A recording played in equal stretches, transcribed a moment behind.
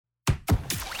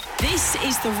This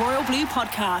is the Royal Blue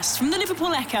Podcast from the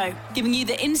Liverpool Echo, giving you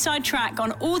the inside track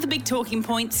on all the big talking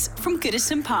points from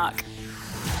Goodison Park.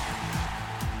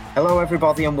 Hello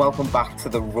everybody and welcome back to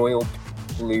the Royal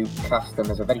Blue Cast, and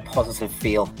there's a very positive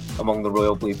feel among the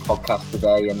Royal Blue Podcast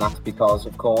today, and that's because,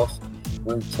 of course,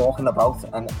 we're talking about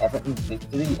an Everton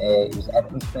victory. It was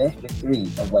Everton's first victory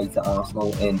away to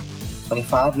Arsenal in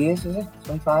 25 years, is it?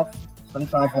 25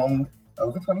 long,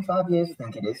 over 25 years I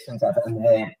think it is, since Everton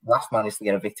last managed to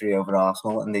get a victory over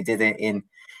Arsenal, and they did it in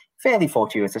fairly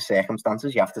fortuitous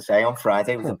circumstances, you have to say, on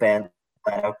Friday with a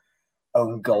Bernardo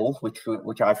own goal,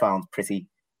 which I found pretty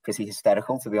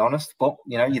hysterical, to be honest. But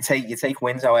you know, you take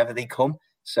wins however they come.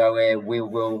 So we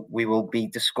will be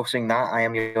discussing that. I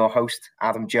am your host,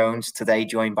 Adam Jones, today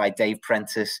joined by Dave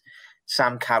Prentice,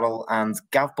 Sam Carroll, and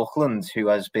Gav Buckland, who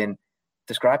has been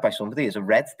described by somebody as a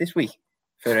red this week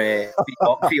for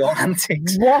your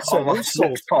antics. What an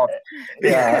insult! Pod.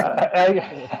 Yeah,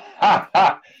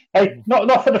 hey,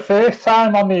 not for the first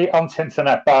time on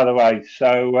Tinternet, by the way.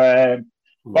 So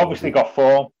obviously got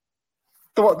form.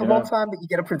 The one time that you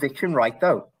get a prediction right,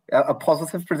 though, a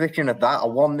positive prediction at that, a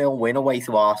 1-0 win away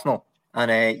to Arsenal,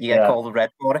 and you get called a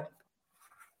red for it.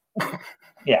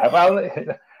 Yeah, well,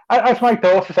 as my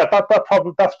daughter said,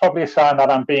 that's probably a sign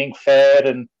that I'm being fair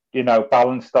and, you know,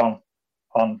 balanced on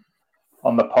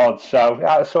the pod. So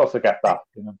yeah, I sort of get that,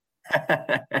 you know.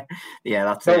 Yeah,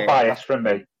 that's no bias from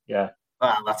me. Yeah,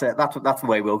 well, that's it. That's the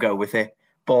way we'll go with it.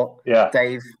 But yeah,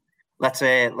 Dave, let's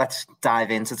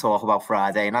dive in to talk about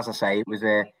Friday. And as I say, it was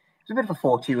a bit of a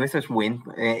fortuitous win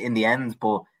in the end,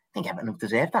 but I think Everton have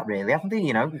deserved that, really, haven't they?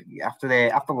 You know, after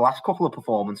the last couple of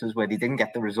performances where they didn't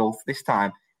get the result this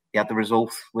time, they had the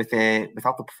result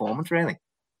without the performance, really.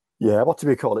 Yeah, what do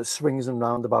we call it? Swings and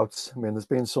roundabouts. I mean, there's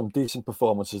been some decent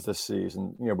performances this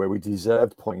season, you know, where we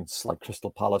deserved points, like Crystal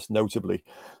Palace, notably,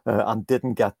 and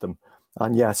didn't get them.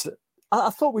 And yes, I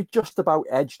thought we just about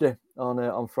edged it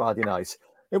on Friday night.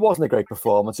 It wasn't a great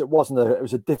performance. It was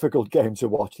a difficult game to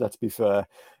watch, let's be fair.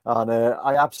 And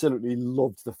I absolutely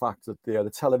loved the fact that the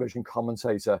television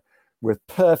commentator, with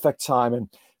perfect timing,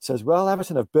 says, well,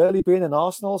 Everton have barely been in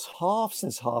Arsenal's half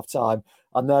since half-time.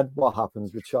 And then what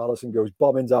happens? Richarlison goes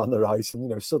bombing down the right. And, you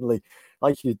know, suddenly,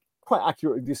 like you quite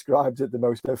accurately described it, the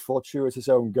most fortuitous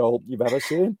own goal you've ever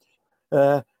seen.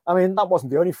 I mean, that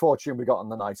wasn't the only fortune we got on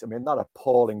the night. I mean, that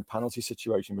appalling penalty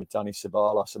situation with Dani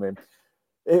Ceballos. I mean,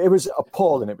 it was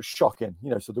appalling. It was shocking,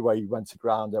 you know, so the way he went to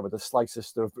ground there with the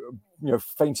slightest of, you know,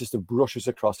 faintest of brushes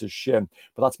across his shin.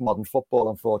 But that's modern football,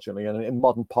 unfortunately. And in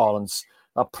modern parlance,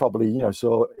 that probably, you know,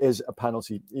 so is a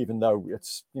penalty, even though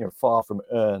it's, you know, far from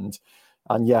earned.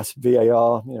 And yes,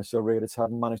 VAR, you know, so really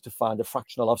haven't managed to find a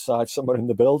fractional offside somewhere in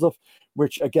the build-up,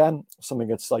 which, again, something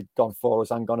that's like gone for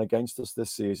us and gone against us this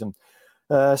season.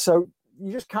 So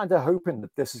you're just kind of hoping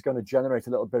that this is going to generate a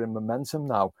little bit of momentum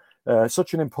now.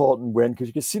 Such an important win, because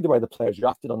you can see the way the players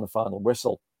reacted on the final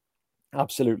whistle.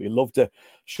 Absolutely loved it.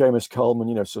 Seamus Coleman,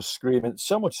 you know, so screaming,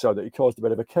 so much so that he caused a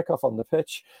bit of a kick-off on the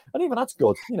pitch. And even that's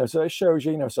good, you know, so it shows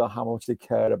you, you know, so how much they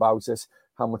care about it,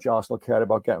 how much Arsenal care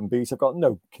about getting beat. I've got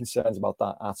no concerns about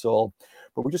that at all.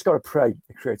 But we just got to pray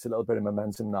it creates a little bit of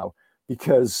momentum now,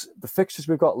 because the fixtures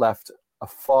we've got left are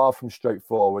far from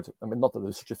straightforward. I mean, not that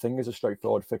there's such a thing as a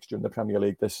straightforward fixture in the Premier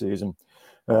League this season,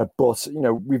 but, you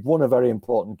know, we've won a very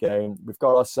important game. We've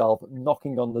got ourselves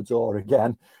knocking on the door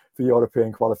again for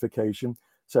European qualification.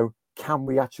 So can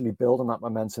we actually build on that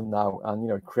momentum now and, you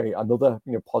know, create another,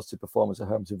 you know, positive performance at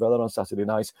home to Villa on Saturday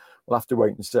night? We'll have to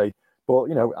wait and see. But,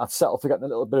 you know, I'd settle for getting a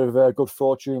little bit of good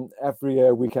fortune every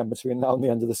weekend between now and the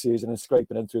end of the season and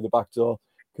scraping in through the back door.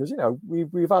 Because, you know,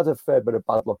 we've had a fair bit of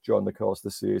bad luck during the course of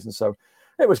the season. So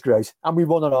it was great. And we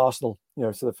won at Arsenal, you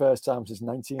know, for the first time since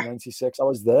 1996. I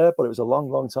was there, but it was a long,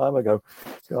 long time ago.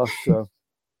 Gosh,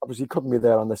 obviously couldn't be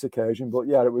there on this occasion. But,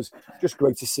 yeah, it was just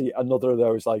great to see another of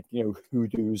those, like, you know,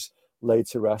 hoodoos laid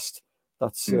to rest.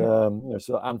 That's, you know,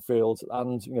 so Anfield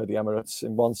and, you know, the Emirates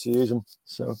in one season.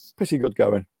 So pretty good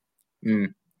going. I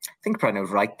think Preno's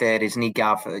right there, isn't he,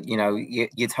 Gav? You know,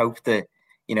 you'd hope that,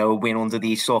 you know, a win under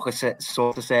these sort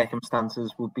of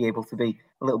circumstances would be able to be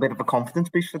a little bit of a confidence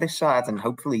boost for this side, and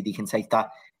hopefully they can take that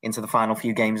into the final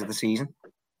few games of the season.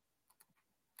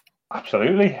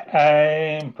 Absolutely.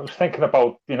 I was thinking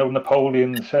about, you know,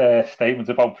 Napoleon's statement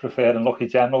about preferring lucky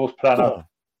generals, Preno,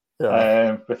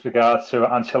 with regards to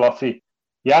Ancelotti.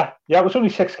 Yeah, it was only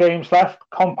 6 games left.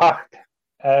 Compact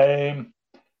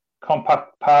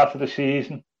part of the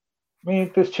season. I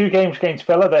mean, there's 2 games against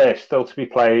Villa there still to be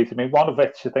played. I mean, one of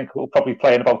which I think we'll probably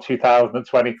play in about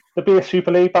 2020. There'll be a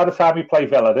Super League by the time we play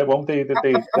Villa. There won't be the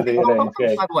game.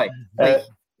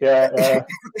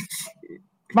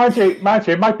 Mind you,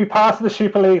 it might be part of the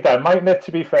Super League then, mightn't it,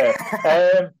 to be fair?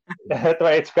 The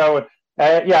way it's going.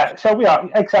 So we are,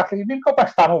 exactly. We've got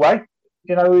West Ham away.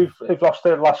 You know, we've lost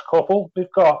the last couple.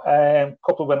 We've got a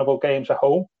couple of winnable games at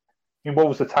home.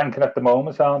 Wolves are tanking at the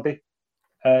moment, aren't they?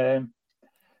 I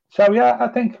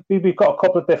think we've got a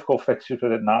couple of difficult fixtures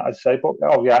within that, I'd say. But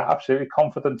absolutely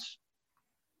confidence.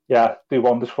 Yeah, do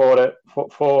wonders for it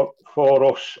for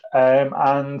us.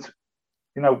 And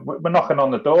you know, we're knocking on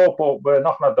the door, but we're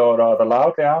knocking on the door rather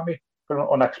loudly, aren't we?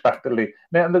 Unexpectedly.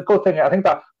 And the good thing, I think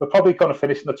that we're probably going to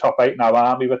finish in the top 8 now,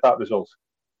 aren't we, with that result?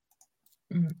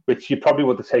 Which you probably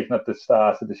would have taken at the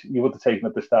start of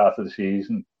the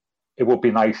season. It would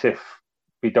be nice if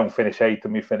we don't finish 8th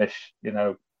and we finish, you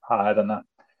know, higher than that.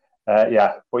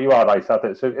 But you are right.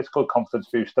 It's good confidence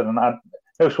booster, and I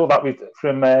saw that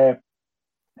from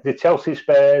the Chelsea,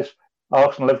 Spurs,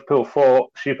 Arsenal, Liverpool, 4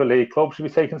 Super League clubs.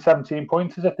 We've taken 17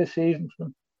 points this season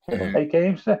from 8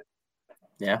 games.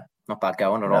 Yeah, not bad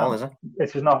going at all, is it?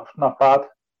 It is not bad.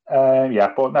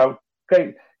 But no,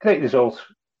 great results.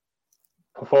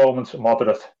 Performance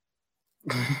moderate.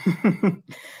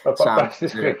 Best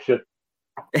description.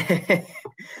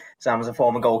 Sam, as a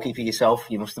former goalkeeper yourself,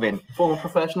 you must have been former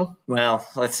professional. Well,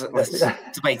 let's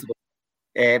debatable.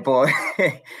 But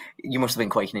you must have been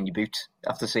quaking in your boots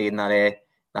after seeing that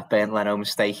Bernd Leno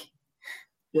mistake.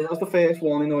 Yeah, that was the first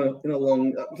one in a long.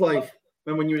 It was like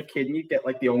when you were a kid and you'd get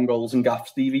like the own goals and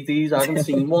gaffs DVDs. I haven't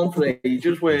seen one for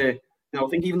ages where, you know, I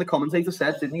think even the commentator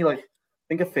said, didn't he, like, I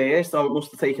think at first it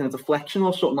must have taken a deflection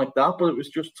or something like that, but it was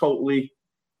just totally.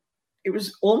 It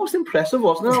was almost impressive,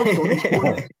 wasn't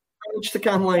it? Managed to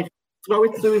kind of like throw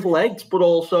it through his legs, but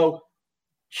also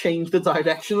change the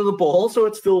direction of the ball so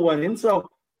it still went in. So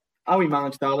how he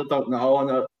managed that, I don't know.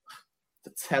 And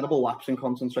it's a terrible lapse in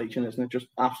concentration, isn't it? Just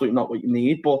absolutely not what you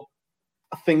need. But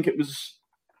I think it was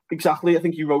exactly. I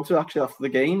think you wrote it actually after the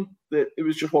game that it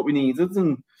was just what we needed,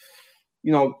 and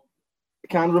you know, it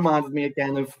kind of reminded me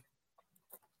again of,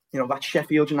 you know, that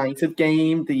Sheffield United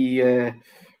game, the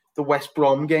West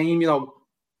Brom game, you know,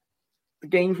 the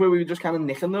games where we were just kind of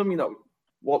nicking them, you know,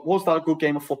 what was that a good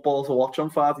game of football to watch on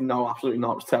Friday? No, absolutely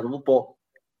not. It was terrible,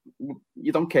 but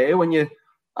you don't care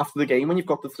after the game when you've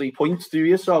got the 3 points, do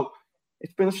you? So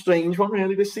it's been a strange one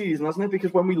really this season, hasn't it?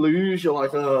 Because when we lose, you're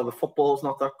like, oh, the football's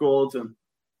not that good and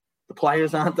the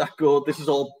players aren't that good. This is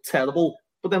all terrible.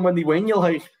 But then when they win, you're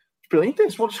like, brilliant,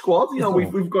 this, what a squad. You know,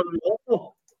 we've got it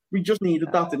all. We just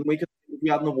needed that, didn't we? Because if we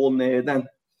hadn't won there, then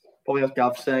probably, as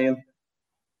Gav's saying,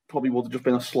 probably would have just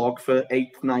been a slog for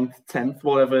 8th, 9th, 10th,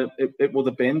 whatever it would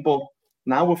have been. But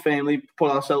now we're firmly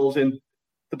put ourselves in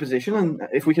the position, and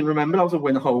if we can remember how to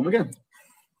win at home again,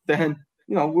 then,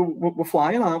 you know, we're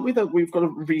flying, aren't we? That we've got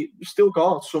to still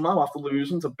got somehow after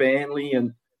losing to Burnley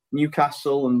and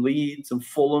Newcastle and Leeds and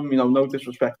Fulham. You know, no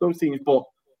disrespect to those teams, but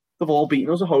they've all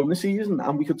beaten us at home this season,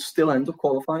 and we could still end up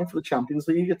qualifying for the Champions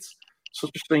League. It's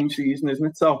such a strange season, isn't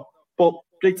it? So, but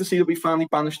great to see that we finally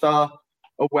banished our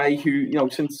away, who, you know,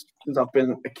 since I've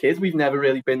been a kid, we've never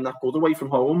really been that good away from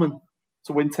home, and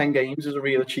to win 10 games is a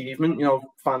real achievement, you know,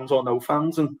 fans or no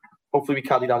fans, and hopefully we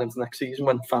carry that into next season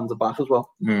when fans are back as well.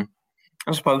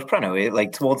 I suppose, Preno,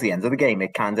 like towards the end of the game,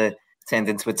 it kind of turned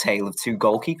into a tale of 2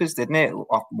 goalkeepers, didn't it?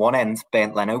 At one end,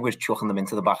 Bernd Leno was chucking them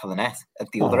into the back of the net.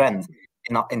 At the other end,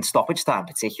 in stoppage time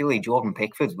particularly, Jordan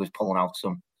Pickford was pulling out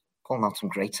some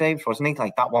great saves, wasn't he?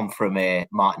 Like that one from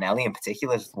Martinelli in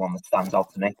particular is the one that stands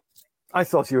out to me. I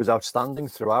thought he was outstanding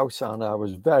throughout, and I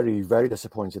was very, very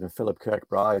disappointed in Philip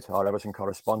Kirkbride, our Everton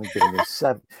correspondent,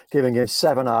 giving him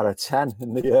 7 out of 10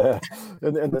 in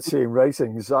the team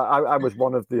ratings. I was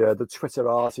one of the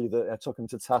Twitterati that took him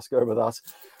to task over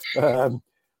that.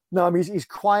 No, I mean, he's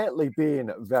quietly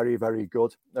been very, very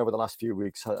good over the last few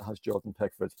weeks, has Jordan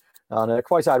Pickford. And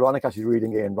quite ironic, actually,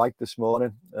 reading Ian Wright this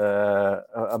morning,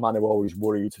 a man who always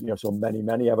worried, you know, so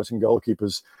many Everton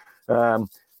goalkeepers,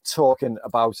 talking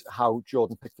about how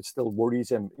Jordan Pickford still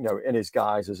worries him, you know, in his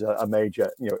guise as a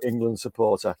major, you know, England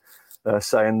supporter,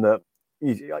 saying that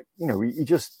he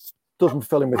just doesn't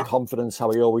fill him with confidence,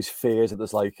 how he always fears that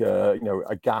there's like you know,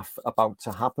 a gaff about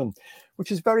to happen,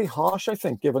 which is very harsh, I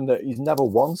think, given that he's never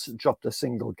once dropped a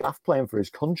single gaff playing for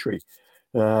his country.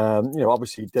 You know,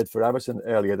 obviously he did for Everton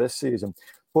earlier this season,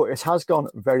 but it has gone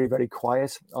very, very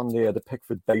quiet on the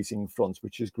Pickford baiting front,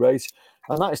 which is great,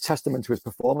 and that is testament to his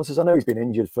performances. I know he's been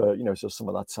injured for, you know, so some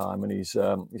of that time, and he's had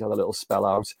a little spell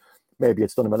out. Maybe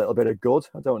it's done him a little bit of good.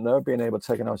 I don't know, being able to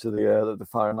take him out of the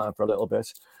firing line for a little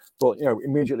bit. But, you know,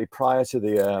 immediately prior to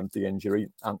the injury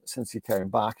and since he came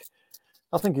back,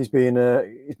 I think he's been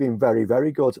very,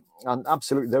 very good. And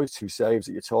absolutely, those 2 saves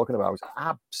that you're talking about,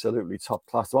 absolutely top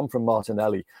class. The one from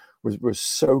Martinelli was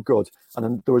so good. And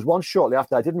then there was one shortly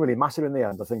after. I didn't really matter in the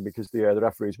end, I think, because the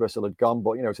referee's whistle had gone.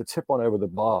 But to tip one over the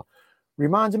bar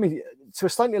reminded me to a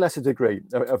slightly lesser degree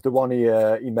of the one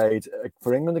he made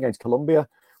for England against Colombia,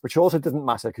 which also didn't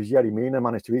matter because Yerry Mina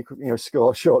managed to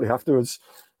score shortly afterwards.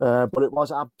 But it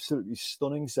was absolutely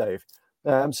stunning save.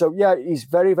 So yeah, he's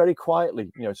very, very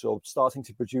quietly, sort of starting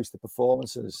to produce the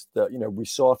performances that we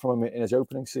saw from him in his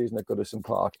opening season at Goodison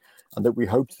Park, and that we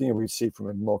hoped we'd see from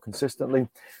him more consistently.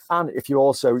 And if you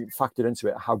also factored into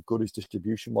it how good his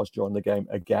distribution was during the game,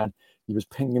 again, he was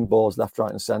pinging balls left, right,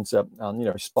 and centre,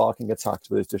 and sparking attacks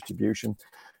with his distribution.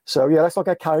 So yeah, let's not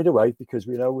get carried away because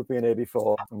we know we've been here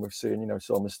before and we've seen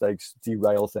some mistakes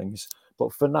derail things.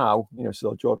 But for now,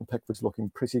 so Jordan Pickford's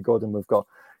looking pretty good, and we've got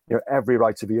every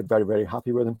right to be very, very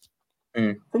happy with him.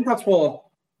 I think that's what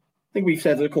we've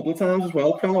said it a couple of times as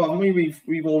well, Carl, haven't we?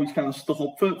 We've always kind of stuck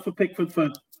up for Pickford for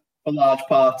large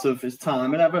parts of his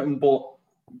time at Everton, but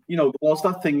there was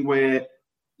that thing where you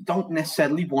don't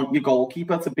necessarily want your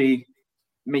goalkeeper to be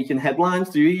making headlines,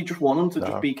 do you? You just want him to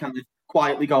just be kind of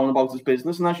quietly going about his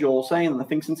business. And as you're saying, I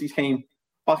think since he's came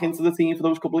back into the team for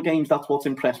those couple of games, that's what's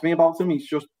impressed me about him. He's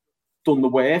just done the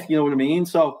work, you know what I mean?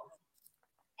 So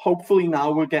hopefully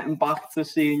now we're getting back to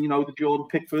seeing, the Jordan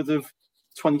Pickford of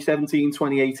 2017,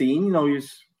 2018. He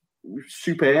was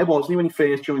superb, wasn't he, when he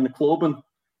first joined the club? And,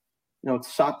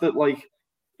 it's sad that,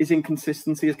 his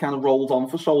inconsistency has kind of rolled on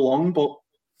for so long, but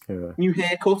new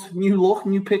haircut, new look,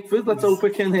 new Pickford. Let's hope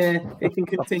it can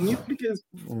continue, because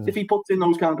if he puts in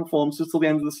those kind of performances till the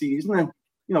end of the season, then,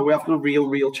 we have got a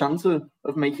real chance of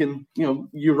making,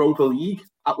 Europa League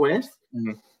at worst.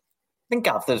 I think,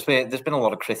 Gav, there's been a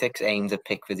lot of critics aimed at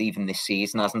Pickford even this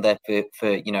season, hasn't there,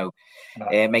 for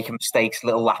making mistakes,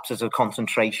 little lapses of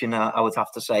concentration, I would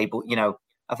have to say. But,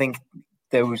 I think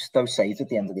those saves at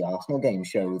the end of the Arsenal game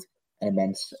showed an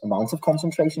immense amount of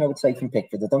concentration, I would say, from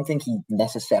Pickford. I don't think he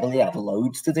necessarily had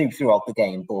loads to do throughout the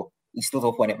game, but he stood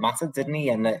up when it mattered, didn't he?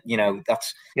 And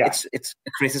it's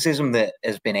a criticism that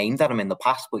has been aimed at him in the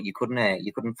past, but you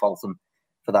couldn't fault him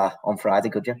for that on Friday,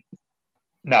 could you?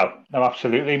 No,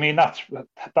 absolutely. I mean, that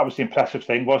was the impressive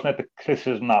thing, wasn't it? The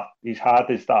criticism that he's had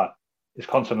is that his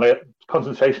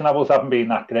concentration levels haven't been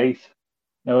that great,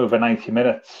 over 90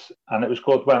 minutes. And it was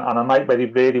good on a night where he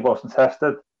really wasn't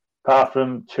tested, apart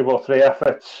from 2 or 3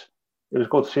 efforts. It was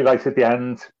good to see right at the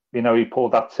end, he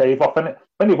pulled that save off. And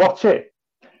when you watch it,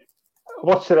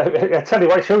 I tell you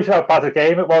what, it shows you how bad a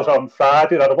game it was on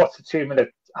Friday. I watched the 2-minute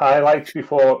highlights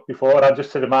before, and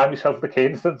just to remind myself of the key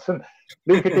instance. And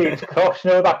Luca Dean's cross,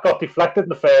 that got deflected in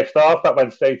the first half, that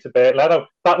went straight to Bert Leno.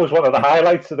 That was one of the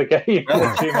highlights of the game,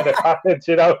 the 2-minute package,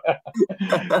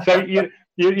 So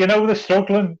they're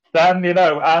struggling then,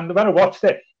 and when I watched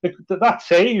it, that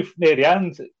save near the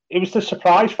end, it was the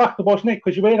surprise factor, wasn't it?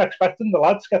 Because you weren't expecting the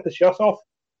lads to get the shot off,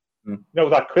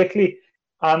 that quickly.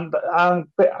 And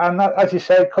as you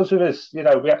say, because of his,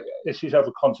 issues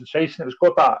over concentration, it was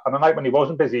good that on a night when he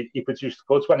wasn't busy, he produced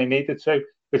the goods when he needed to,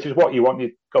 which is what you want your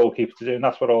goalkeeper to do, and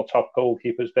that's what all top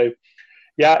goalkeepers do.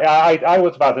 Yeah, I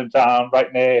would have had him down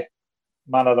right near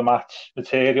man of the match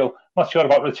material. I'm not sure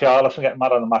about Richarlison getting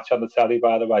man of the match on the telly,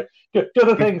 by the way. The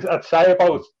other things I'd say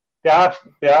about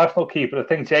the Arsenal keeper, I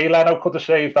think Jay Leno could have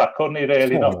saved that, couldn't he,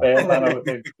 really? Not Bert Leno, I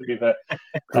think, to be fair.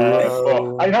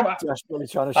 I know, desperately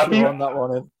trying to show on that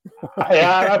one in.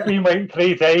 I've been waiting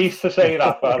 3 days to say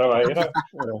that, by the way.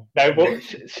 No, but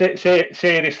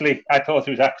seriously, I thought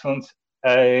he was excellent,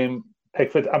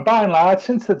 Pickford. And by and large,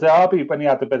 since the derby, when he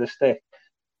had a bit of stick,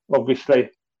 obviously,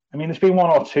 I mean, there's been 1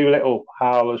 or 2 little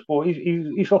howlers, but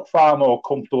he's looked far more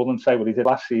comfortable than, say, what he did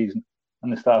last season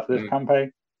and the start of this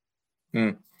campaign.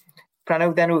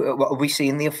 Prano, then, are we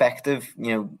seeing the effect of,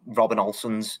 Robin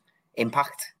Olsen's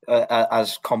impact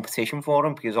as competition for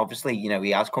him? Because obviously,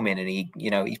 he has come in and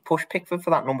he's pushed Pickford for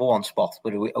that number 1 spot.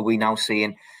 But are we now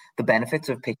seeing the benefits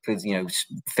of Pickford,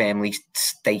 firmly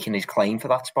staking his claim for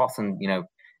that spot and,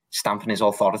 stamping his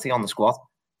authority on the squad?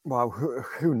 Wow,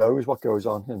 who knows what goes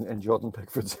on in Jordan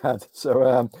Pickford's head?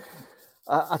 So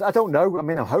I don't know. I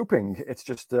mean, I'm hoping it's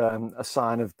just a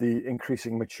sign of the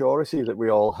increasing maturity that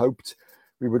we all hoped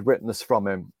we would witness from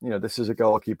him. This is a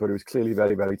goalkeeper who's clearly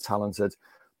very, very talented,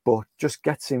 but just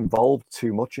gets involved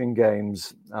too much in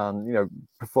games and,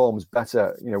 performs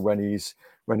better, when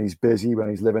he's busy, when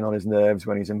he's living on his nerves,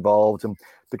 when he's involved. And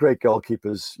the great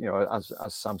goalkeepers,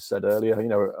 as Sam said earlier,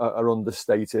 are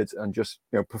understated and just,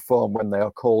 perform when they are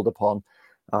called upon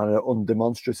and are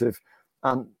undemonstrative.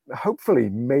 And hopefully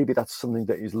maybe that's something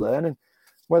that he's learning.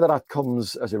 Whether that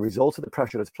comes as a result of the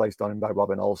pressure that's placed on him by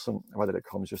Robin Olsen, whether it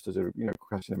comes just as a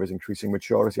question of his increasing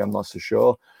maturity, I'm not so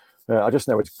sure. I just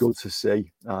know it's good to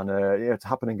see, and it's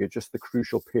happening at just the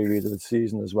crucial period of the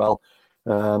season as well.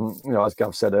 As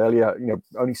Gav said earlier,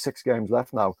 only 6 games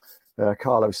left now.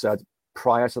 Carlo said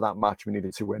prior to that match we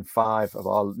needed to win 5 of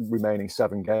our remaining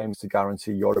 7 games to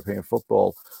guarantee European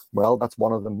football. Well, that's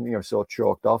one of them, sort of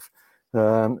chalked off.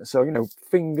 So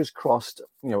fingers crossed,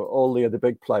 all the other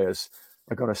big players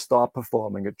are going to start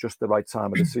performing at just the right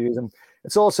time of the season.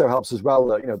 It also helps as well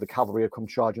that, the cavalry have come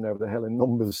charging over the hill in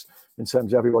numbers in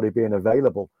terms of everybody being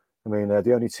available. I mean,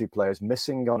 the only 2 players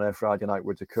missing on a Friday night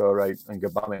were Doucouré and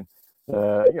Gbamin.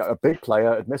 A big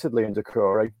player, admittedly, in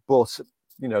Doucouré, but,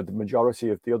 the majority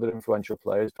of the other influential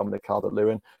players, Dominic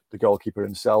Calvert-Lewin, the goalkeeper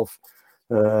himself.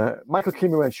 Michael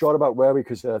Keane, we weren't sure about, were we?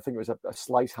 Because I think it was a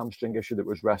slight hamstring issue that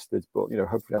was rested, but,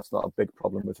 hopefully that's not a big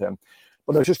problem with him.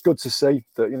 But it's just good to see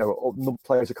that,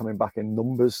 players are coming back in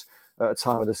numbers at a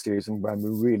time of the season when we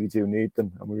really do need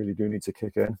them and we really do need to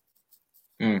kick in.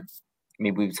 I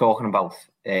mean, we were talking about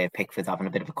Pickford having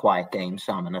a bit of a quiet game,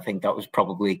 Sam, and I think that was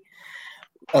probably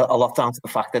a lot down to the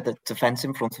fact that the defence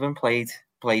in front of him played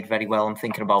very well. I'm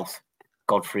thinking about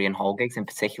Godfrey and Holgate in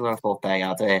particular. I thought they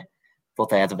had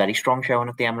a very strong showing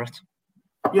at the Emirates.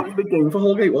 Yeah, it was a big game for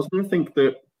Holgate, wasn't it? I think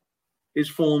that his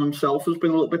form himself has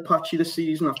been a little bit patchy this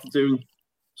season after doing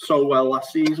so well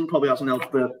last season. Probably hasn't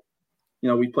helped that,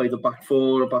 we played a back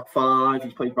 4, a back 5.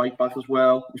 He's played right back as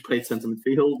well. He's played centre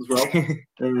midfield as well.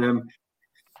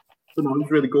 So no, he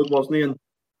was really good, wasn't he? And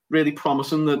really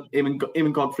promising that him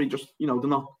and Godfrey just, they're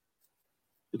not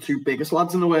the 2 biggest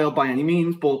lads in the world by any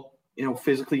means, but,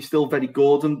 physically still very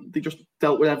good, and they just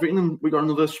dealt with everything. And we got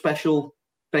another special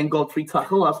Ben Godfrey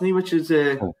tackle, hasn't he? Which is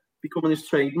becoming his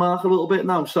trademark a little bit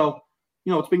now. So,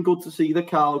 it's been good to see that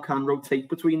Carlo can rotate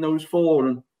between those 4.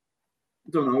 And I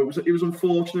don't know, it was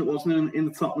unfortunate, wasn't it, in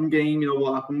the Tottenham game?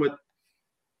 What happened with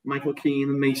Michael Keane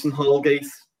and Mason Holgate.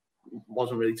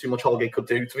 Wasn't really too much Holgate could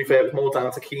do, to be fair. It was more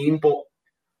down to Keane, but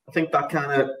I think that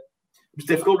kind of was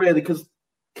difficult, really, because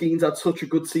Keane's had such a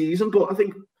good season. But I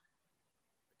think,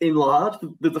 in large,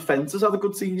 the defence has had a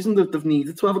good season. They've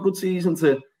needed to have a good season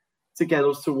to get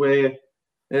us to where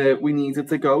we needed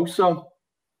to go. So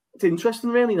it's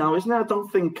interesting, really, now, isn't it? I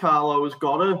don't think Carlo has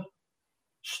got a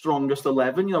strongest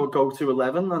 11, a go-to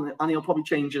 11, and he'll probably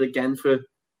change it again for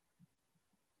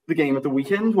the game at the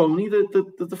weekend, won't he?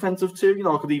 The defensive 2.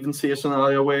 I could even see a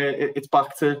scenario where it's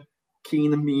back to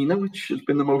Keane and Mina, which has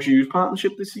been the most used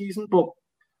partnership this season, but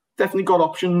definitely got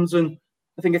options. And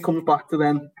I think it comes back to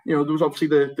then, there was obviously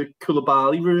the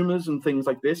Koulibaly rumours and things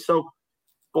like this. So,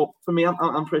 but for me,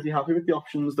 I'm pretty happy with the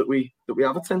options that we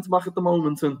have at centre back at the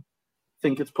moment, and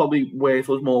think it's probably worth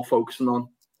us more focusing on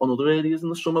other areas in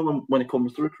the summer when it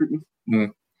comes to recruitment.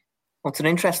 Well, it's an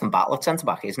interesting battle at centre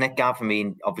back, isn't it, Gav? I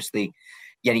mean, obviously,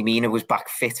 Yerry Mina was back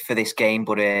fit for this game,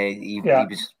 but he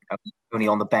was only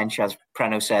on the bench. As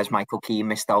Preno says, Michael Keane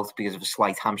missed out because of a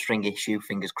slight hamstring issue.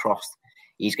 Fingers crossed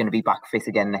he's going to be back fit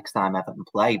again next time Everton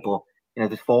play. But,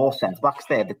 there's 4 centre-backs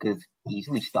there that could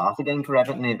easily start again for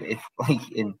Everton if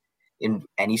in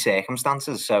any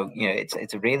circumstances. So,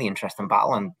 it's a really interesting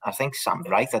battle. And I think Sam's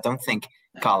right. I don't think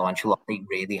Carlo Ancelotti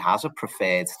really has a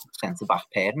preferred centre-back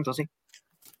pairing, does he?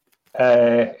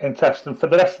 Interesting. For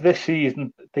the rest of this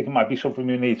season, I think it might be something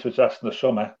we need to address in the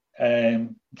summer,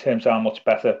 in terms of how much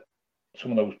better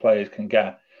some of those players can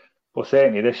get. But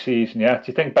certainly this season, do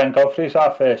you think Ben Godfrey is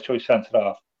our first choice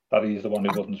centre-half, that he's the one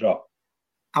who wouldn't drop?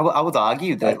 I would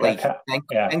argue that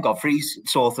Ben Godfrey's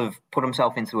sort of put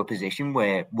himself into a position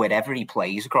where wherever he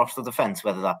plays across the defence,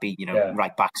 whether that be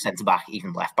right back, centre back,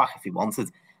 even left back if he wanted,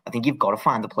 I think you've got to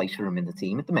find a place for him in the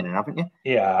team at the minute, haven't you?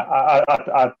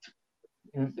 Yeah,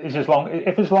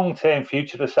 if his long-term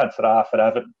future is centre half for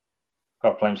Everton, got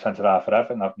to play him centre half for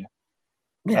Everton, haven't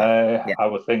you? Yeah. I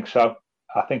would think so.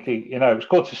 I think it's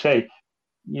good to see.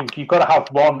 You've got to have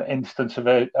one instance of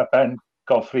a Ben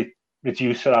Godfrey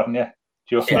reducer, haven't you?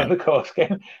 During the course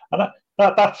game, and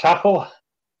that tackle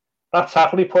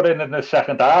he put in the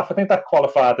second half, I think that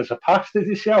qualified as a pass. Did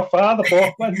you see how far the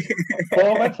ball went?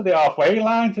 Ball went to the halfway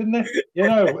line, didn't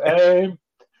it?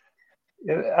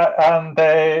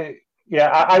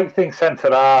 I think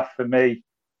centre half for me.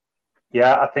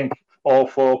 Yeah, I think all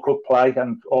 4 could play,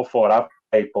 and all 4 have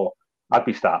played, but I'd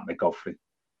be starting with Godfrey,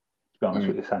 to be honest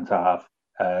with you, centre half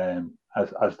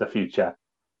as the future.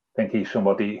 I think he's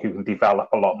somebody who can develop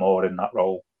a lot more in that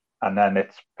role, and then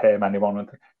it's pay him anyone. I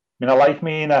mean, I like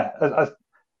Mina.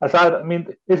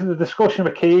 Isn't the discussion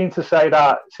with Keane to say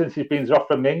that since he's been dropped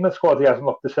from the England squad, he hasn't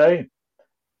looked the same?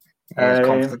 His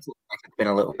confidence has been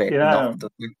a little bit knocked,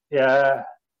 doesn't it? Yeah.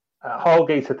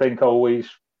 Holgate, I think, always,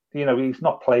 he's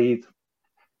not played.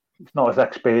 He's not as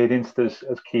experienced as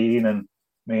Keane, and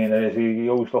Mina is. He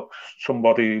always looks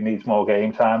somebody who needs more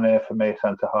game time there for me,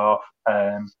 centre half.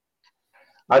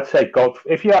 I'd say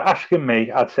Godfrey. If you're asking me,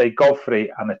 I'd say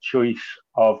Godfrey and a choice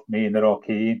of Mina or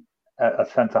Keane at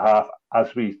centre half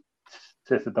as we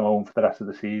sit at the moment for the rest of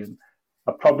the season.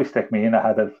 I'd probably stick Mina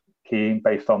ahead of Keane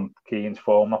based on Keane's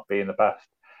form not being the best.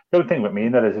 The only thing with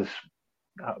Mina is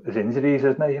his injuries,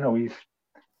 isn't he? You know, he's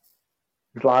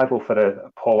liable for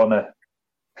a pull and a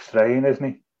strain, isn't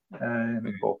he?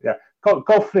 But yeah,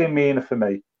 Godfrey and Mina for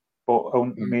me, but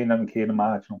Mina and Keane are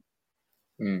marginal.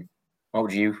 What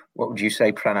would you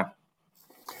say, Prena?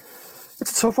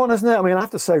 It's a tough one, isn't it? I mean, I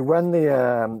have to say, when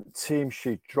the team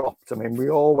sheet dropped, I mean, we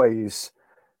always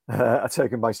are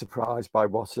taken by surprise by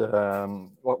what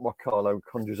Carlo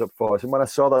conjures up for us. And when I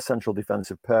saw that central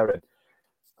defensive pairing,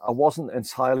 I wasn't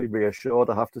entirely reassured,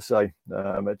 I have to say.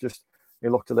 It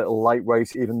looked a little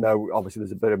lightweight, even though obviously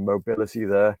there's a bit of mobility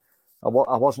there. I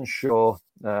wasn't sure,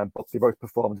 but they both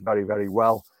performed very, very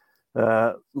well.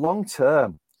 Long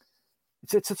term,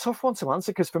 it's a tough one to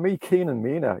answer, because for me, Keane and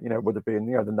Mina, would have been,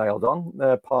 the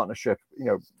nailed-on partnership,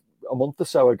 a month or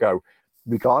so ago,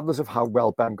 regardless of how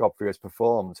well Ben Godfrey has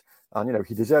performed. And,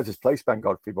 he deserves his place, Ben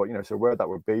Godfrey, but, so where that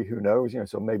would be, who knows,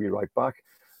 so maybe right back.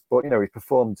 But, he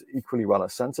performed equally well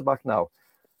at centre-back now.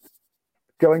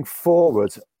 Going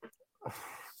forward,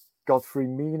 Godfrey,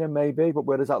 Mina maybe, but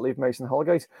where does that leave Mason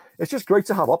Holgate? It's just great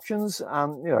to have options.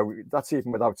 And, that's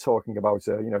even without talking about,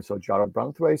 sort of Jarrad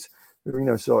Branthwaite,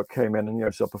 who, sort of came in and,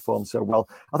 sort of performed so well.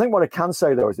 I think what I can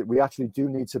say, though, is that we actually do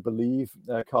need to believe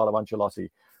Carlo Ancelotti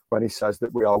when he says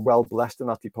that we are well blessed in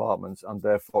that department, and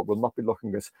therefore will not be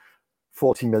looking at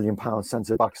 £40 million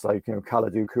centre-backs like,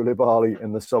 Kalidou Koulibaly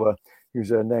in the summer, whose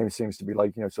name seems to be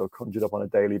like, sort of conjured up on a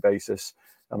daily basis.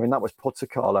 I mean, that was put to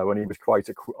Carlo, and he was quite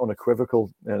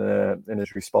unequivocal in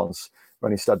his response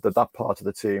when he said that part of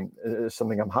the team is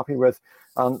something I'm happy with.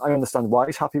 And I understand why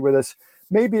he's happy with it.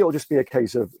 Maybe it'll just be a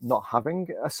case of not having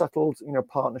a settled,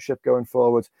 partnership going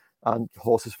forward, and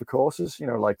horses for courses,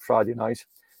 like Friday night.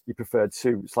 You preferred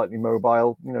two slightly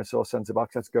mobile, sort of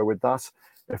centre-backs. Let's go with that.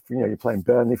 If, you're playing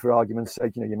Burnley for argument's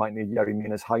sake, you might need Yerry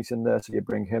Mina's height in there, so you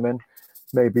bring him in.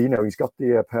 Maybe, he's got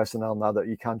the personnel now that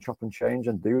he can chop and change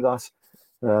and do that.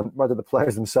 Whether the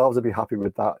players themselves will be happy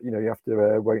with that, you have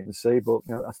to wait and see. But,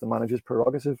 that's the manager's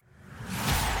prerogative.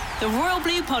 The Royal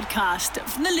Blue Podcast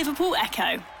from the Liverpool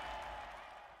Echo.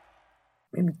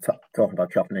 Talking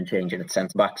about chopping and changing at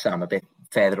centre-back, Sam, a bit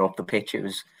further up the pitch, it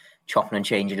was chopping and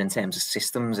changing in terms of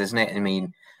systems, isn't it? I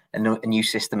mean, a new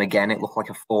system again. It looked like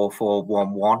a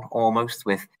 4-4-1-1 almost,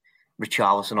 with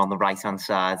Richarlison on the right-hand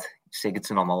side,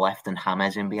 Sigurdsson on the left, and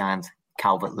James in behind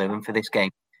Calvert-Lewin for this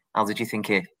game. How did you think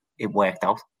it worked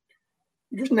out?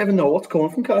 You just never know what's coming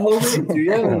from Calvert-Lewin, do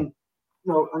you? And,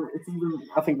 and it's even,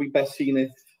 I think we've best seen it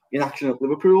in action at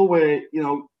Liverpool, where,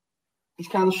 he's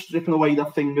kind of stripping away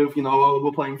that thing of,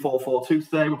 we're playing 4-4-2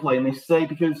 today, we're playing this today,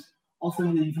 because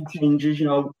often it even changes,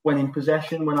 when in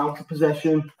possession, when out of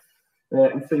possession,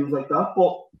 and things like that.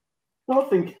 But I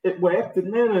think it worked,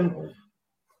 didn't it? And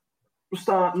we're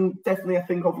starting, definitely, I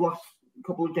think, of last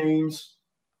couple of games,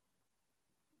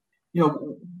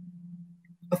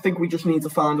 I think we just need to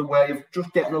find a way of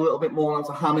just getting a little bit more out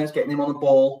of James, getting him on the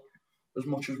ball as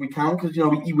much as we can, because,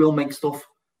 he will make stuff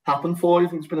happen for you. I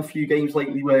think there's been a few games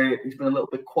lately where he's been a little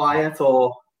bit quiet,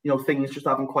 or, things just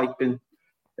haven't quite been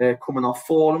coming off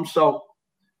for him. So,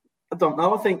 I don't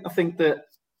know. I think that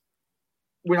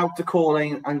without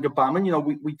Doucouré and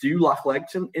Gbamin, we do lack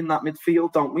legs in that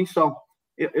midfield, don't we? So,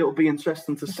 it'll be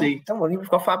interesting to see. Don't worry, we've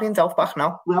got Fabian Delph back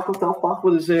now. We have got Delph back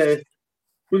with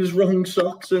his running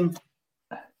socks, and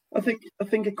I think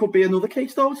it could be another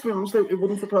case, though. To be honest, it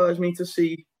wouldn't surprise me to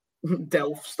see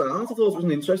Delph start. I thought it was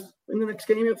an interest in the next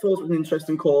game. I thought it was an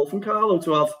interesting call from Carlo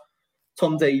to have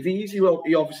Tom Davies. He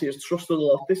obviously has trusted a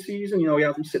lot this season. He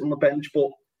had him sit on the bench, but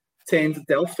turned to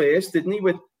Delph first, didn't he?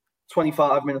 With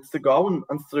 25 minutes to go,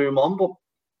 and threw him on. But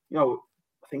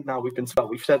I think now we've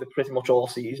said it pretty much all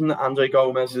season that Andre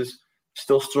Gomes is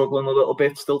still struggling a little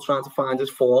bit, still trying to find his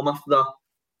form after that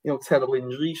terrible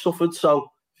injury he suffered. So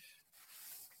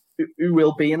who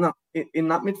will be in that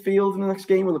midfield in the next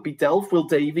game? Will it be Delph? Will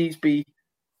Davies be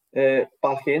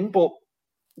back in? But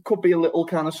it could be a little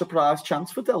kind of surprise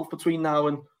chance for Delph between now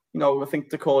and, I think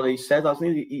Doucouré said,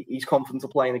 hasn't he? He's confident of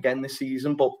playing again this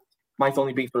season, but might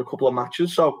only be for a couple of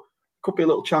matches. So it could be a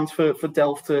little chance for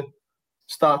Delph to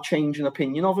start changing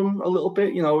opinion of him a little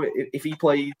bit. If he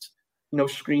played,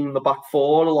 screening the back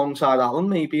four alongside Allen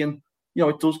maybe, and,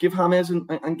 it does give James and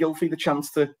Gylfi the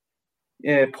chance to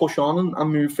push on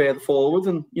and move further forward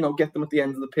and, get them at the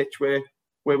end of the pitch where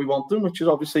we want them, which is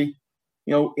obviously,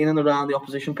 in and around the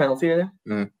opposition penalty area.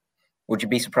 Would you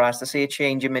be surprised to see a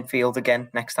change in midfield again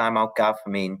next time out, Gav? I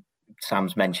mean,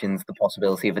 Sam's mentioned the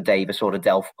possibility of a Davis or a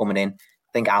Delph coming in.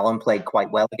 I think Alan played quite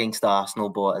well against Arsenal,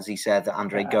 but as he said,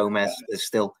 Andre Gomez, there's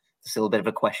still a bit of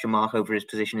a question mark over his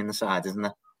position in the side, isn't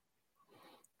there?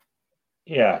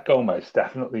 Yeah, Gomez,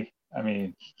 definitely. I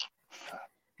mean,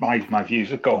 my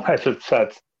views of Gomez have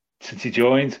said since he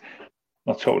joined,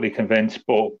 not totally convinced,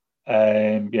 but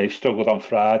he struggled on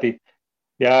Friday.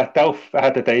 Yeah, Delph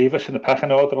had the Davis in the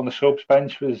pecking order on the subs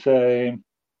bench was an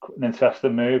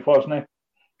interesting move, wasn't it?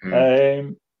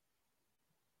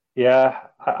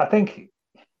 I think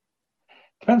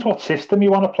depends what system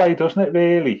you want to play, doesn't it?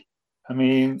 Really, I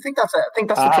mean, I think that's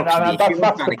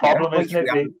the problem, isn't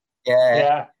it?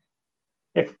 Yeah.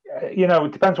 If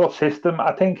it depends what system.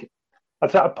 I think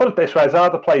I'd put it this way: I'd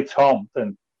rather play Tom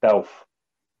than Delph.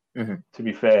 To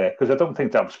be fair, because I don't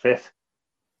think Delph's fit.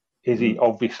 Is he?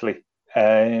 Obviously,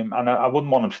 and I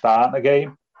wouldn't want him starting a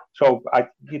game. So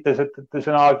there's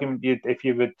an argument. If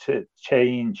you were to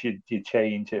change, you'd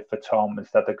change it for Tom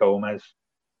instead of Gomez.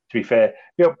 To be fair,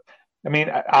 I mean,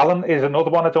 Alan is another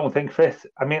one I don't think fit.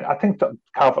 I mean, I think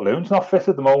Calvert-Lewin's not fit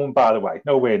at the moment. By the way,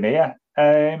 nowhere near.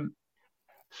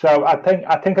 So I think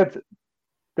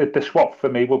the swap for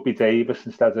me would be Davis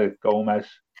instead of Gomez.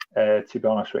 To be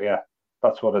honest with you,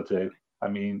 that's what I do. I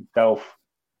mean, Delph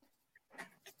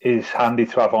is handy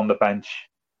to have on the bench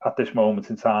at this moment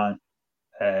in time.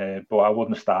 But I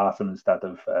wouldn't start him instead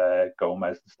of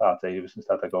Gomez and start Davis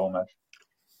instead of Gomez.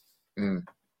 I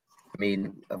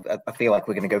mean, I feel like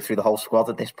we're going to go through the whole squad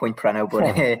at this point, Preno, but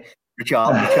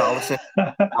Richarlison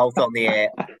out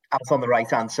on the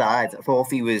right-hand side. I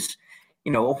thought he was,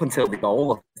 up until the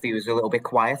goal, he was a little bit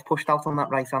quiet, pushed out on that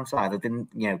right-hand side. I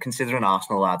didn't, considering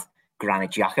Arsenal had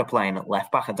Granit Xhaka playing at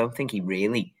left-back, I don't think he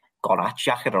really got at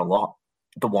Xhaka a lot.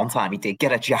 The one time he did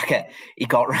get a Xhaka, he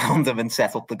got round him and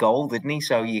set up the goal, didn't he?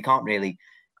 So you can't really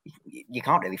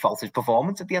fault his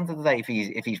performance at the end of the day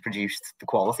if he's produced the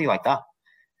quality like that.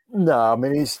 No, I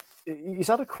mean he's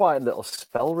had a quiet little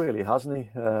spell, really, hasn't he?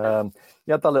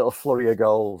 He had that little flurry of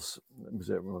goals. Was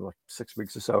it like 6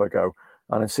 weeks or so ago?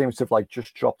 And it seems to have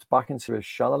just dropped back into his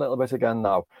shell a little bit again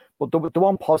now. But the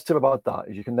one positive about that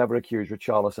is you can never accuse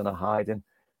Richarlison of hiding.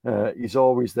 He's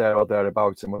always there or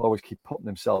thereabouts and will always keep putting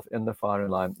himself in the firing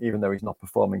line, even though he's not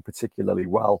performing particularly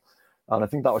well. And I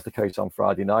think that was the case on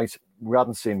Friday night. We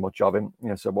hadn't seen much of him.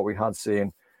 So what we had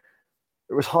seen,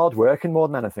 it was hard working more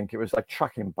than anything. It was like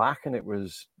tracking back, and it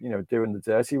was, doing the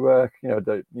dirty work,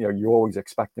 that you always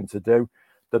expect him to do.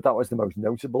 That was the most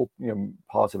notable,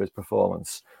 part of his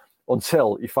performance.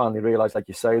 Until he finally realised, like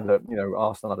you say, that,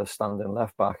 Arsenal had a standing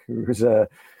left back who was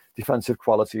defensive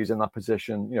qualities in that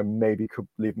position, maybe could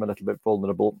leave him a little bit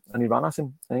vulnerable, and he ran at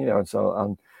him, and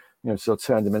so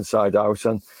turned him inside out,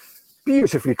 and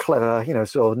beautifully clever,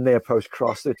 sort of near post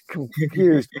cross that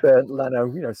confused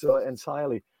Leno, so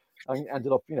entirely, and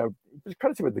ended up, he was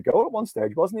credited with the goal at one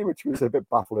stage, wasn't he? Which was a bit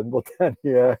baffling, but then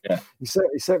he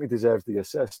certainly deserves the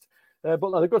assist. But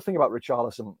no, the good thing about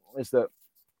Richarlison is that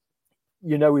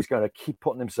he's going to keep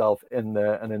putting himself in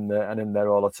there and in there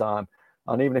all the time.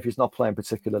 And even if he's not playing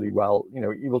particularly well,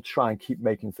 he will try and keep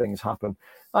making things happen.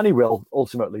 And he will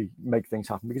ultimately make things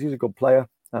happen because he's a good player.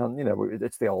 And,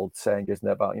 it's the old saying, isn't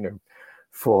it, about,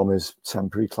 form is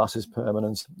temporary, class is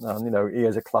permanent. And, he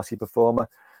is a classy performer.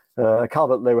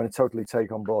 Calvert-Lewin, I totally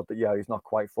take on board that, he's not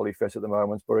quite fully fit at the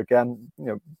moment. But again,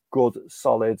 good,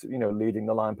 solid, leading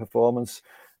the line performance.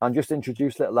 And just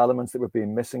introduce little elements that we've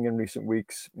been missing in recent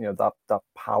weeks. That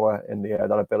power in the air,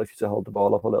 that ability to hold the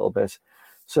ball up a little bit.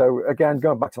 So again,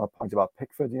 going back to my point about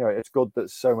Pickford, it's good that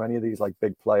so many of these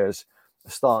big players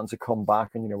are starting to come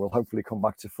back, and will hopefully come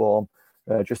back to form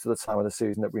just at the time of the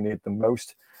season that we need them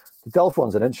most. The Delph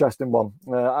one's an interesting one.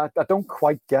 I don't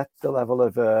quite get the level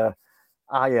of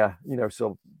ire,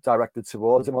 sort of directed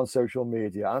towards him on social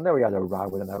media. I know he had a row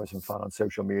with an Everton fan on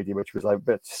social media, which was a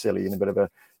bit silly and a bit of a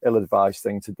ill-advised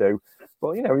thing to do.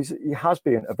 But he has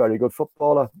been a very good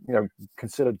footballer.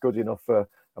 Considered good enough for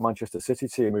a Manchester City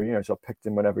team who, sort of picked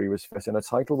him whenever he was fit in a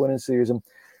title-winning season.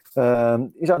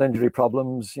 He's had injury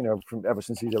problems, from ever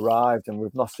since he's arrived, and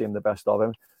we've not seen the best of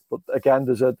him. But again,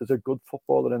 there's a good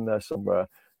footballer in there somewhere,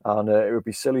 and it would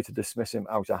be silly to dismiss him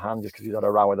out of hand just because he's had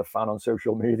a row with a fan on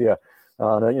social media.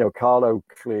 And Carlo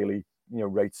clearly,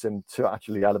 rates him to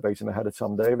actually elevate him ahead of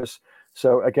Tom Davis.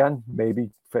 So again, maybe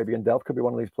Fabian Delph could be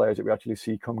one of these players that we actually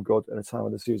see come good at a time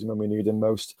of the season when we need him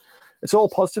most. It's all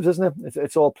positives, isn't it?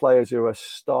 It's all players who are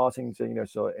starting to,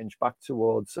 sort of inch back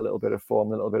towards a little bit of form,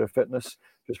 a little bit of fitness,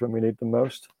 just when we need them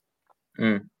most.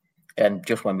 And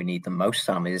just when we need them most,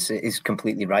 Sam is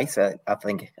completely right. I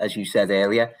think, as you said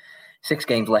earlier, 6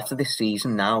 games left of this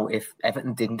season now. If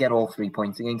Everton didn't get all 3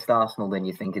 points against Arsenal, then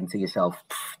you're thinking to yourself,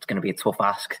 it's going to be a tough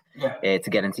ask to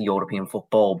get into European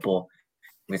football. But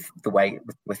with the way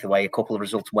a couple of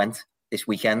results went this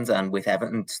weekend, and with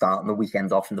Everton starting the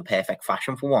weekend off in the perfect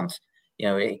fashion for once,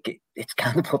 it's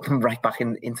kind of put them right back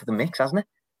into the mix, hasn't it?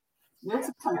 Yeah, it's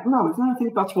exciting now, isn't it? I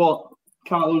think that's what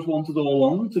Carlo's wanted all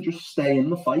along, to just stay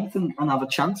in the fight and have a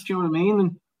chance, do you know what I mean?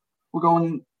 And we're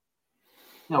going,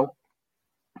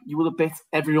 you would have bit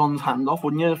everyone's hand off,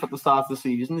 wouldn't you, if at the start of the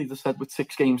season you'd have said with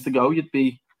 6 games to go, you'd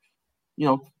be,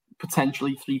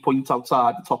 potentially 3 points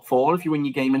outside the top 4 if you win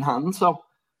your game in hand. So,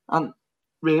 and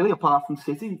really, apart from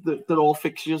City, they're all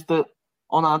fixtures that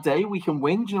on our day we can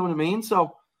win, do you know what I mean?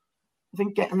 So I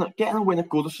think getting a win at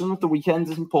Goodison at the weekend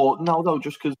is important now, though,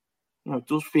 just because, it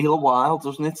does feel a while,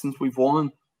 doesn't it, since we've won?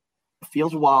 And it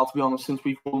feels a while, to be honest, since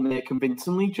we've won there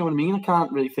convincingly, do you know what I mean? I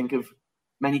can't really think of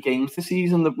many games this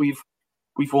season that we've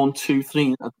won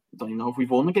 2-3. I don't even know if we've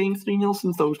won a game 3-0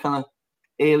 since those kind of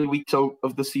early weeks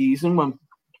of the season when,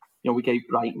 we gave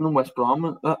Brighton and West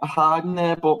Brom a hard in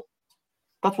there. But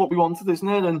that's what we wanted, isn't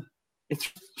it? And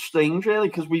it's strange, really,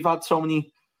 because we've had so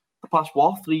many, the past,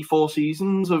 3-4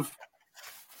 seasons of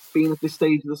being at this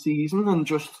stage of the season and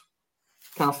just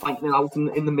kind of fighting it out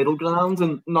in the middle ground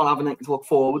and not having anything to look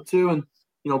forward to. And,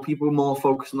 people were more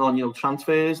focusing on,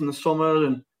 transfers in the summer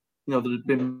and, there had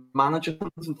been managers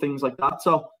and things like that.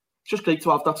 So it's just great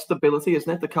to have that stability,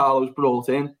 isn't it, that Carlo's brought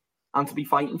in, and to be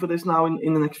fighting for this now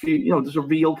in the next few, there's a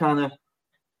real kind of,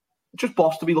 just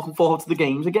boss to be looking forward to the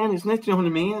games again, isn't it? Do you know what I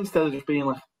mean? Instead of just being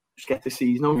like, just get this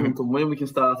season over and done with, we can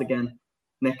start again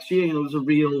next year. There's a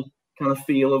real kind of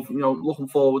feel of, looking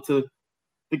forward to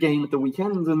the game at the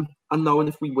weekend and knowing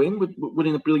if we win, we're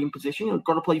in a brilliant position. You've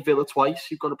got to play Villa twice.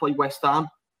 You've got to play West Ham.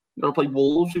 You've got to play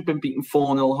Wolves, who've been beaten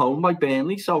 4-0 home by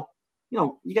Burnley. So,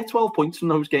 you get 12 points from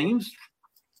those games.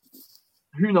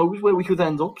 Who knows where we could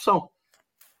end up? So,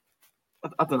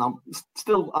 I don't know.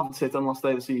 Still haven't said on last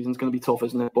day of the season. It's going to be tough,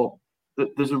 isn't it? But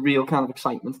there's a real kind of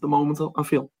excitement at the moment, I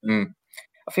feel.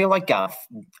 I feel like, Gav,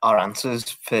 our answers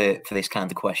for this kind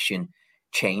of question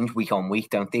change week on week,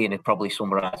 don't they? And it probably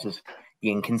summarises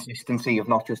the inconsistency of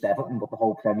not just Everton, but the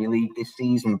whole Premier League this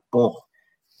season. But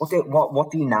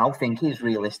what do you now think is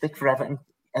realistic for Everton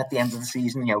at the end of the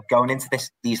season? Going into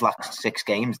these last 6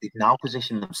 games, they've now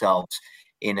positioned themselves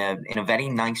in a very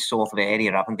nice sort of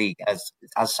area, haven't they?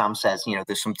 As Sam says,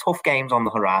 there's some tough games on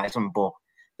the horizon, but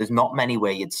there's not many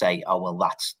where you'd say, oh, well,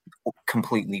 that's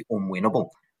completely unwinnable.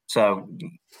 So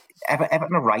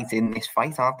Everton are right in this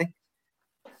fight, aren't they?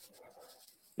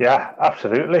 Yeah,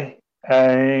 absolutely.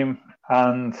 And,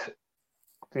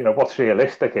 what's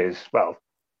realistic is, well,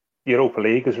 Europa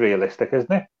League is realistic,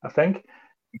 isn't it? I think.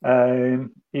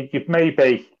 You may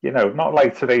be, not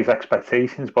like today's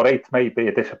expectations, but 8th may be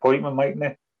a disappointment,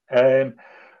 mightn't it?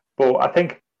 But I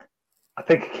think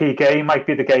a key game might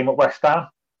be the game at West Ham.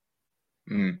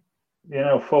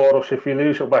 For us, if we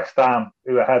lose at West Ham,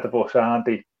 who are ahead of us, aren't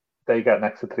they? They get an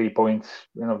extra 3 points.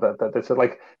 It's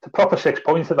a proper 6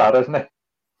 points of that, isn't it?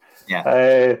 Yeah.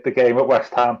 The game at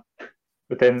West Ham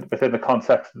within the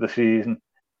context of the season.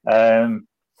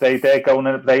 They're going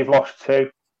in, they've lost 2.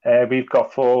 We've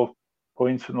got 4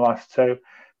 points from the last 2.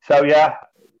 So yeah,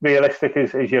 realistic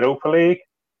is Europa League.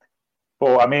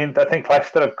 But I mean, I think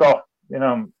Leicester have got,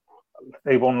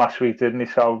 they won last week, didn't they?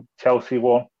 So Chelsea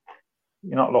won.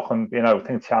 You're not looking, I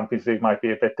think Champions League might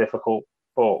be a bit difficult,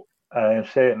 but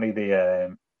certainly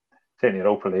the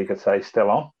Europa League, I'd say, is still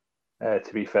on.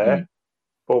 To be fair,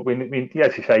 but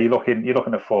as you say, you're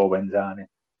looking at 4 wins, aren't you?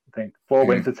 I think 4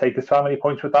 wins to take us to how many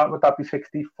points would that? Would that be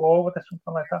 64? Would it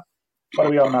something like that? What are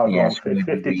we on now? Yeah,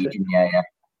 56.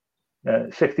 Yeah.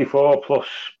 64 plus.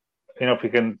 If we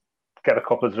can get a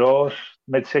couple of draws,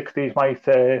 mid-60s might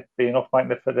be enough,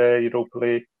 mightn't it, for the Europa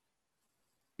League?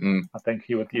 I think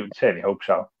you would certainly hope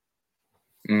so.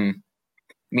 I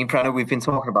mean, Prano, we've been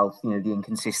talking about the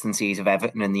inconsistencies of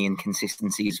Everton and the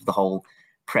inconsistencies of the whole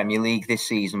Premier League this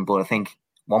season, but I think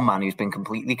one man who's been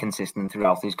completely consistent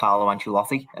throughout is Carlo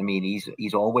Ancelotti. I mean,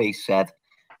 he's always said,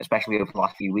 especially over the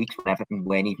last few weeks, when Everton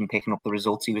weren't even picking up the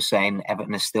results, he was saying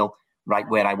Everton is still right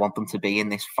where I want them to be in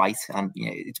this fight. And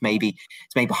it's maybe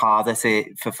harder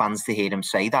for fans to hear him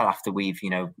say that after we've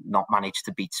not managed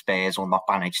to beat Spurs or not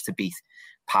managed to beat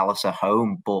Palace at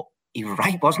home. But he was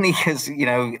right, wasn't he? Because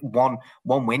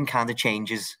one win kind of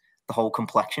changes the whole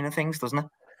complexion of things, doesn't it?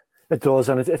 It does,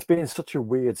 and it's been such a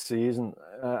weird season,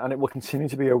 and it will continue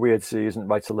to be a weird season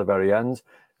right till the very end.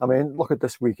 I mean, look at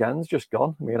this weekend just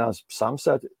gone. I mean, as Sam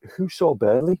said, who saw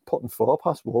Burnley putting 4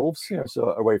 past Wolves,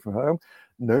 so away from home?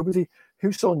 Nobody.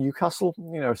 Who saw Newcastle,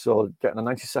 so getting a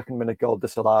 92nd minute goal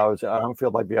disallowed at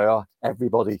Anfield by VAR?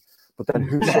 Everybody. But then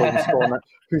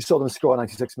who saw them score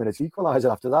 96 minutes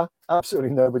equaliser after that?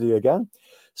 Absolutely nobody again.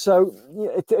 So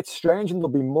it's strange, and there'll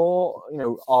be more,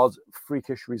 odd,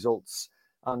 freakish results,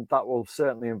 and that will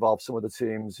certainly involve some of the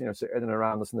teams, in and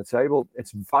around us in the table.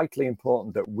 It's vitally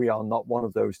important that we are not one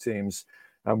of those teams,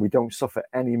 and we don't suffer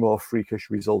any more freakish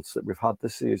results that we've had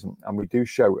this season, and we do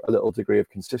show a little degree of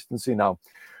consistency now.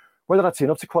 Whether that's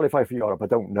enough to qualify for Europe, I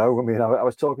don't know. I mean, I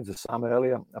was talking to Sam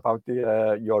earlier about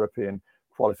the European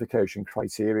qualification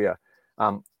criteria.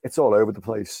 It's all over the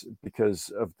place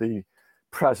because of the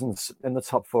presence in the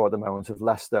top four at the moment of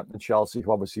Leicester and Chelsea,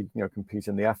 who obviously compete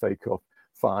in the FA Cup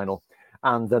final,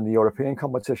 and then the European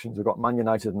competitions. We've got Man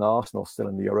United and Arsenal still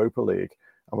in the Europa League,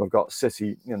 and we've got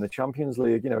City in the Champions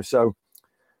League. So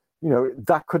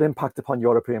that could impact upon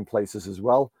European places as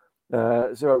well.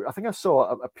 So I think I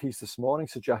saw a piece this morning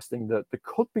suggesting that there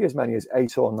could be as many as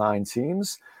 8 or 9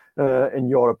 teams in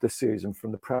Europe this season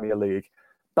from the Premier League.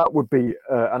 That would be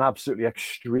an absolutely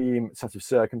extreme set of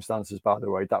circumstances, by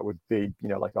the way. That would be,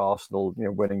 like Arsenal,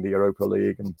 winning the Europa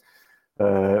League,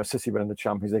 and City winning the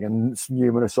Champions League, and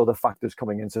numerous other factors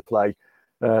coming into play.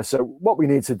 So what we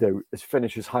need to do is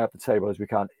finish as high up the table as we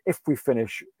can. If we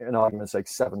finish, in argument's sake,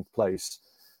 7th place,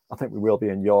 I think we will be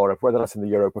in Europe. Whether that's in the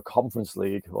Europa Conference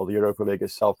League or the Europa League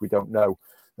itself, we don't know.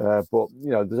 But,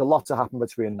 there's a lot to happen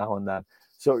between now and then.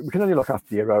 So we can only look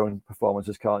after your own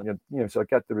performances, can't you? So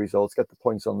get the results, get the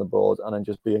points on the board, and then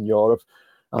just be in Europe.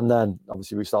 And then,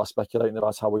 obviously, we start speculating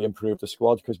about how we improve the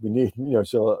squad, because we need,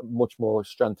 so much more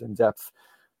strength and depth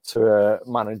to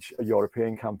manage a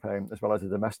European campaign as well as a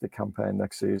domestic campaign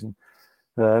next season.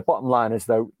 Bottom line is,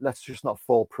 though, let's just not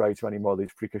fall prey to any more of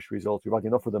these freakish results. We've had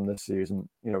enough of them this season,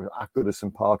 at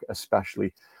Goodison Park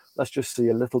especially. Let's just see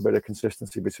a little bit of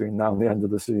consistency between now and the end of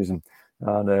the season,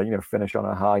 and finish on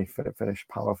a high, finish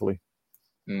powerfully.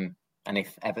 And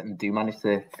if Everton do manage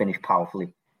to finish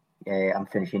powerfully and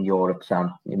finish in Europe,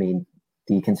 Sam, do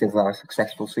you consider that a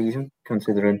successful season,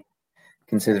 considering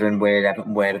where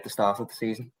Everton were at the start of the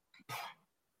season?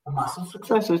 A massive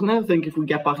success, isn't it? I think if we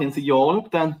get back into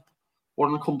Europe, then what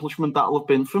an accomplishment that'll have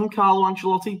been from Carlo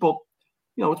Ancelotti. But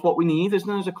it's what we need, isn't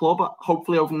it, as a club?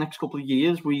 Hopefully over the next couple of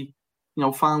years we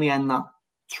finally end that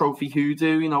trophy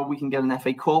hoodoo. We can get an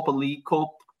FA Cup, a League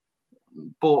Cup.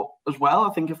 But as well,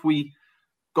 I think if we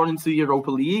got into the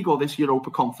Europa League or this Europa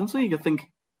Conference League, I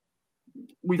think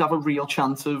we'd have a real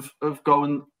chance of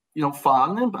going,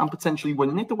 far in it and potentially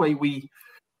winning it the way we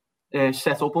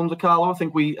set up under Carlo. I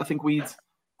think we'd kind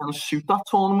of suit that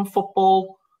tournament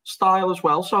football style as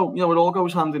well. So, it all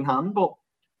goes hand in hand. But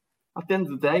at the end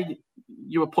of the day,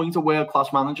 you appoint a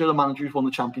world-class manager, a manager who's won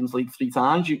the Champions League 3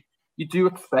 times. You do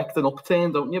expect an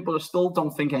upturn, don't you? But I still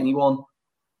don't think anyone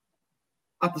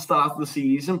at the start of the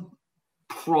season,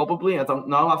 probably, I don't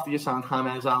know, after you signed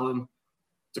James Allen,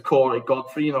 Doucouré,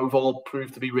 Godfrey, have all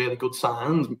proved to be really good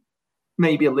signs.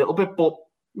 Maybe a little bit, but,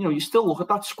 you still look at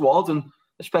that squad, and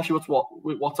especially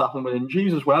with what's happened with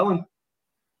injuries as well. And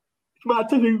it's mad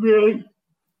to think, really.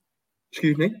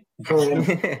 Excuse me.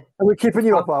 Are we keeping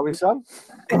you up, are we, Sam?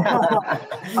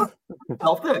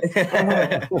 Helped it.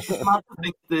 It's mad to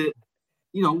think that,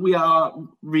 we are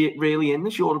really in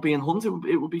this European hunt.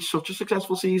 It would be such a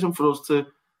successful season for us to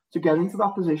get into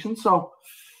that position. So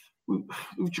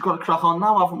we've just got to crack on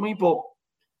now, haven't we? But,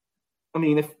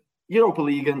 if Europa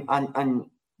League and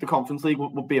the Conference League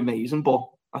would be amazing. But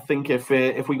I think if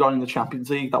we got in the Champions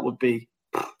League, that would be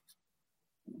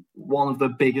one of the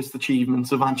biggest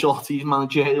achievements of Ancelotti's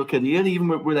managerial career,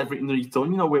 even with everything that he's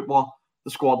done, with what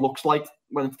the squad looks like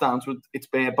when it's down to its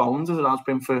bare bones, as it has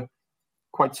been for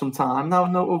quite some time now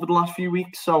over the last few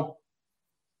weeks. So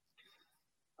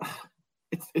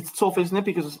it's tough, isn't it?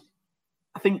 Because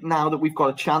I think now that we've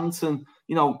got a chance, and,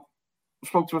 I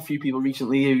spoke to a few people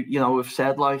recently who, have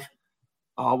said, like,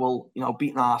 oh, well,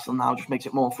 beating Arsenal now just makes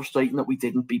it more frustrating that we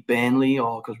didn't beat Burnley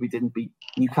or because we didn't beat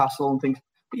Newcastle and things.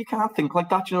 But you can't think like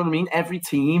that, you know what I mean? Every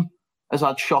team has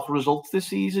had shock results this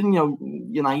season.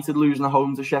 United losing at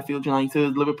home to Sheffield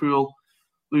United, Liverpool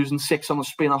losing 6 on the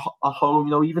spin at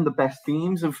home. Even the best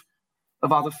teams have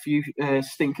had a few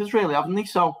stinkers, really, haven't they?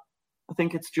 So I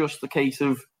think it's just a case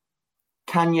of,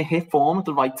 can you hit form at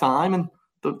the right time? And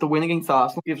the win against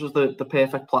Arsenal gives us the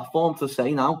perfect platform to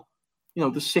say now,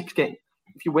 the 6 games,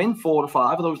 if you win 4 or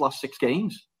 5 of those last 6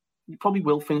 games, you probably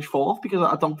will finish 4th, because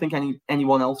I don't think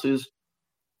anyone else is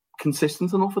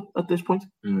consistent enough at this point.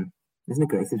 Isn't it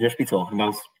great to just be talking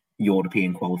about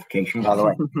European qualification, by the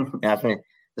way?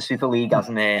 The Super League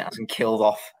hasn't killed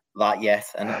off that yet,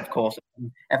 and of course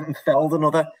Everton felled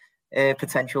another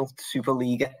potential Super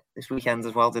League this weekend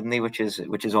as well, didn't they? Which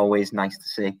is always nice to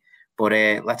see. But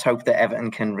let's hope that Everton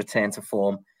can return to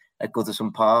form at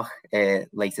Goodison Park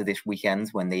later this weekend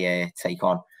when they take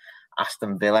on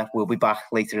Aston Villa. We'll be back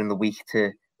later in the week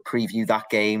to preview that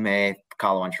game.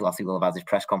 Carlo Ancelotti will have had his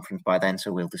press conference by then,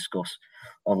 so we'll discuss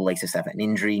all the latest Everton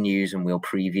injury news and we'll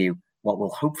preview what will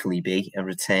hopefully be a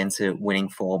return to winning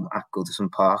form at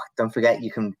Goodison Park. Don't forget,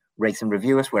 you can rate and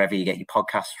review us wherever you get your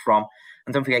podcasts from.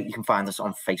 And don't forget, you can find us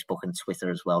on Facebook and Twitter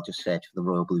as well. Just search for the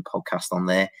Royal Blue Podcast on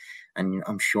there. And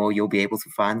I'm sure you'll be able to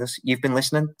find us. You've been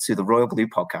listening to the Royal Blue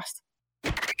Podcast.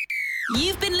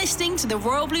 You've been listening to the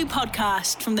Royal Blue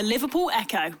Podcast from the Liverpool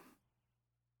Echo.